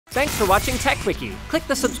Thanks for watching Tech Wiki. Click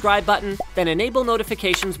the subscribe button, then enable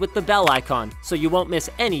notifications with the bell icon so you won't miss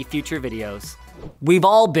any future videos. We've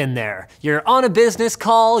all been there. You're on a business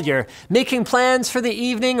call, you're making plans for the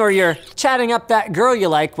evening, or you're chatting up that girl you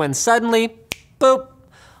like when suddenly, boop,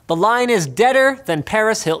 the line is deader than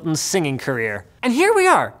Paris Hilton's singing career. And here we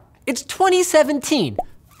are. It's 2017,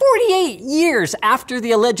 48 years after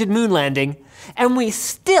the alleged moon landing, and we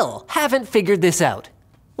still haven't figured this out.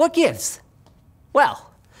 What gives? Well,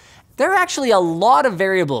 there are actually a lot of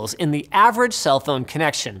variables in the average cell phone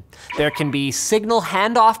connection. There can be signal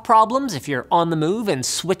handoff problems if you're on the move and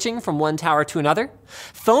switching from one tower to another.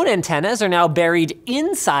 Phone antennas are now buried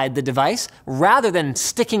inside the device rather than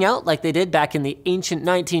sticking out like they did back in the ancient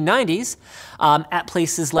 1990s. At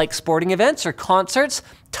places like sporting events or concerts,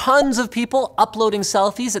 tons of people uploading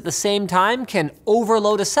selfies at the same time can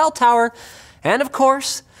overload a cell tower. And of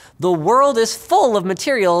course, the world is full of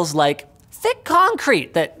materials like thick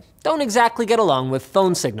concrete that don't exactly get along with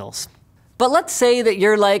phone signals. But let's say that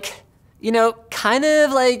you're like, kind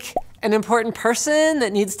of like an important person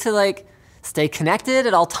that needs to stay connected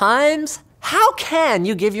at all times. How can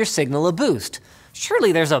you give your signal a boost?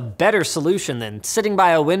 Surely there's a better solution than sitting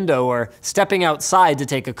by a window or stepping outside to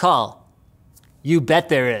take a call. You bet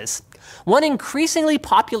there is. One increasingly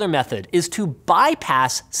popular method is to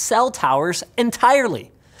bypass cell towers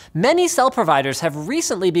entirely. Many cell providers have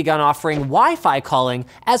recently begun offering Wi-Fi calling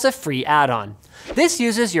as a free add-on. This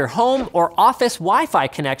uses your home or office Wi-Fi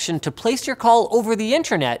connection to place your call over the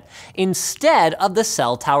internet instead of the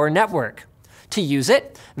cell tower network. To use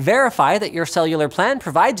it, verify that your cellular plan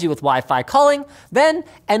provides you with Wi-Fi calling, then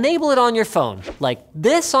enable it on your phone, like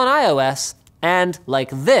this on iOS and like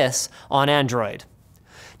this on Android.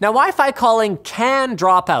 Now, Wi-Fi calling can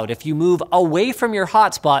drop out if you move away from your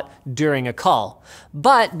hotspot during a call.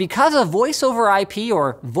 But because a voice over IP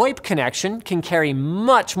or VoIP connection can carry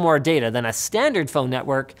much more data than a standard phone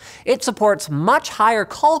network, it supports much higher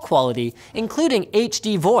call quality, including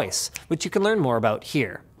HD voice, which you can learn more about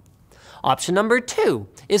here. Option number 2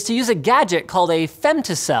 is to use a gadget called a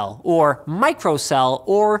femtocell or microcell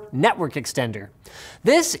or network extender.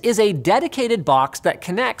 This is a dedicated box that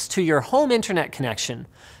connects to your home internet connection.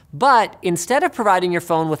 But instead of providing your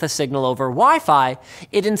phone with a signal over Wi-Fi,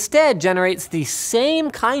 it instead generates the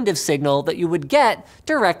same kind of signal that you would get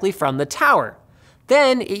directly from the tower.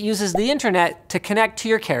 Then it uses the internet to connect to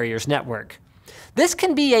your carrier's network. This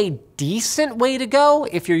can be a decent way to go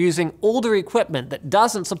if you're using older equipment that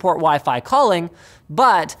doesn't support Wi-Fi calling,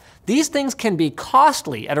 but these things can be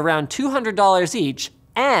costly at around $200 each,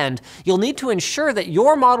 and you'll need to ensure that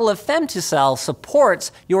your model of femtocell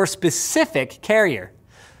supports your specific carrier.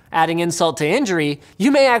 Adding insult to injury,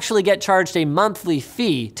 you may actually get charged a monthly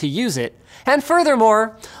fee to use it. And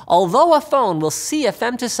furthermore, although a phone will see a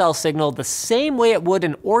femtocell signal the same way it would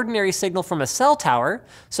an ordinary signal from a cell tower,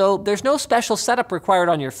 so there's no special setup required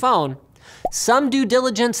on your phone, some due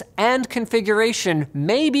diligence and configuration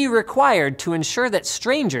may be required to ensure that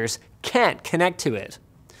strangers can't connect to it.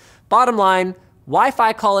 Bottom line,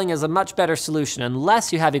 Wi-Fi calling is a much better solution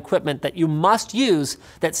unless you have equipment that you must use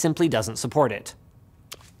that simply doesn't support it.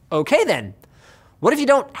 Okay then, what if you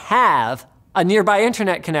don't have a nearby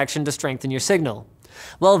internet connection to strengthen your signal?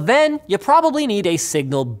 Well then, you probably need a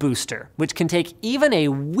signal booster, which can take even a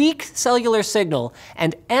weak cellular signal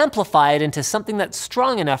and amplify it into something that's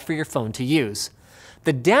strong enough for your phone to use.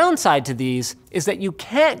 The downside to these is that you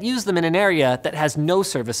can't use them in an area that has no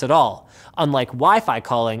service at all, unlike Wi-Fi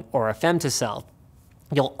calling or a femtocell.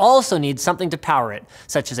 You'll also need something to power it,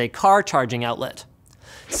 such as a car charging outlet.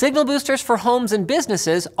 Signal boosters for homes and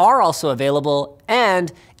businesses are also available,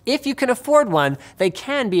 and if you can afford one, they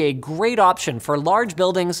can be a great option for large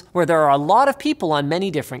buildings where there are a lot of people on many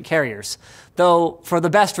different carriers. Though for the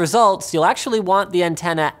best results, you'll actually want the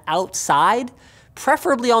antenna outside,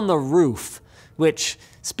 preferably on the roof, which,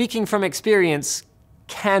 speaking from experience,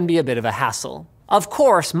 can be a bit of a hassle. Of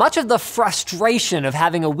course, much of the frustration of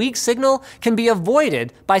having a weak signal can be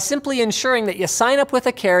avoided by simply ensuring that you sign up with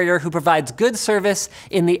a carrier who provides good service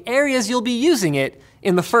in the areas you'll be using it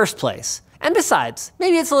in the first place. And besides,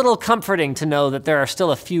 maybe it's a little comforting to know that there are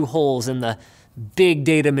still a few holes in the big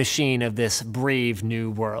data machine of this brave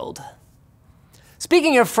new world.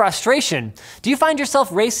 Speaking of frustration, do you find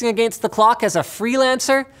yourself racing against the clock as a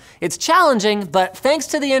freelancer? It's challenging, but thanks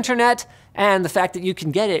to the internet and the fact that you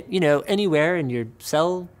can get it, anywhere in your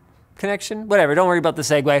cell connection, whatever, don't worry about the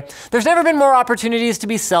segue. There's never been more opportunities to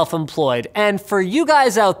be self-employed. And for you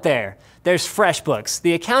guys out there, there's FreshBooks,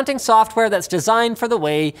 the accounting software that's designed for the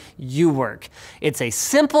way you work. It's a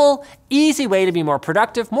simple easy way to be more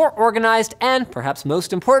productive, more organized, and perhaps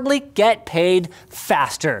most importantly, get paid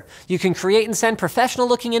faster. You can create and send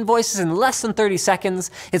professional-looking invoices in less than 30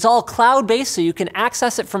 seconds. It's all cloud-based, so you can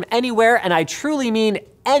access it from anywhere, and I truly mean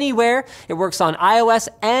anywhere. It works on iOS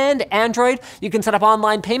and Android. You can set up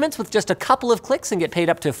online payments with just a couple of clicks and get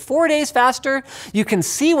paid up to 4 days faster. You can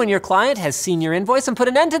see when your client has seen your invoice and put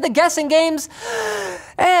an end to the guessing games.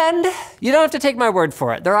 And you don't have to take my word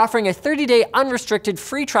for it. They're offering a 30-day unrestricted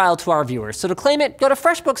free trial to our viewers. So to claim it, go to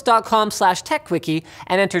freshbooks.com/techquickie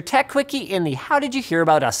and enter TechQuickie in the How Did You Hear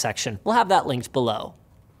About Us section. We'll have that linked below.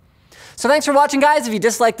 So thanks for watching, guys. If you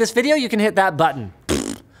disliked this video, you can hit that button.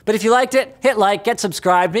 But if you liked it, hit like, get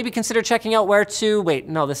subscribed, maybe consider checking out where to, wait,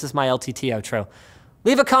 no, this is my LTT outro.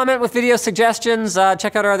 Leave a comment with video suggestions,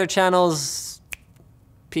 check out our other channels.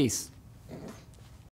 Peace.